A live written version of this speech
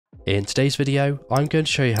In today's video, I'm going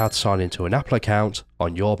to show you how to sign into an Apple account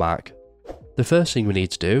on your Mac. The first thing we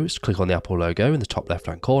need to do is click on the Apple logo in the top left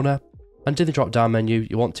hand corner, and in the drop down menu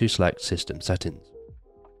you want to select System Settings.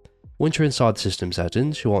 Once you're inside the System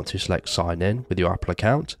Settings, you want to select Sign In with your Apple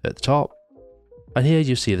account at the top, and here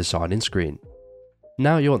you see the sign in screen.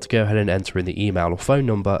 Now you want to go ahead and enter in the email or phone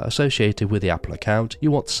number associated with the Apple account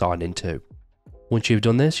you want to sign into. Once you've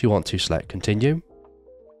done this, you want to select Continue,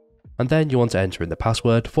 and then you want to enter in the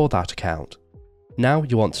password for that account. Now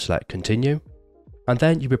you want to select Continue, and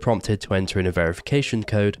then you'll be prompted to enter in a verification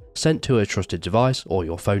code sent to a trusted device or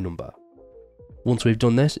your phone number. Once we've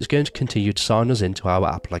done this, it's going to continue to sign us into our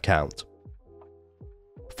Apple account.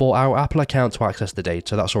 For our Apple account to access the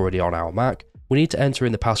data that's already on our Mac, we need to enter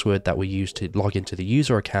in the password that we use to log into the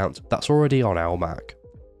user account that's already on our Mac.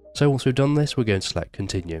 So once we've done this, we're going to select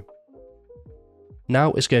Continue.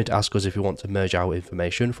 Now it's going to ask us if we want to merge our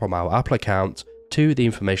information from our Apple account to the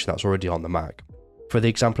information that's already on the Mac. For the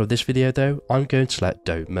example of this video though, I'm going to select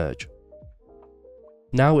Don't Merge.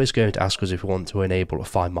 Now it's going to ask us if we want to enable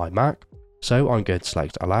Find My Mac, so I'm going to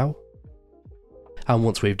select Allow. And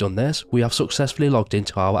once we've done this, we have successfully logged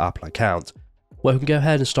into our Apple account, where we can go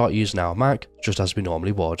ahead and start using our Mac just as we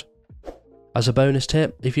normally would. As a bonus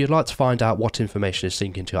tip, if you'd like to find out what information is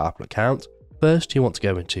syncing to your Apple account, first you want to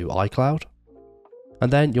go into iCloud,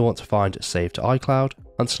 and then you want to find Save to iCloud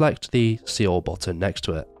and select the See All button next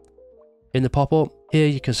to it. In the pop-up, here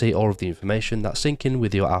you can see all of the information that's syncing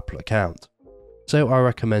with your Apple account. So I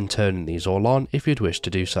recommend turning these all on if you'd wish to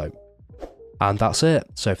do so. And that's it.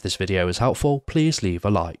 So if this video is helpful, please leave a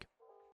like.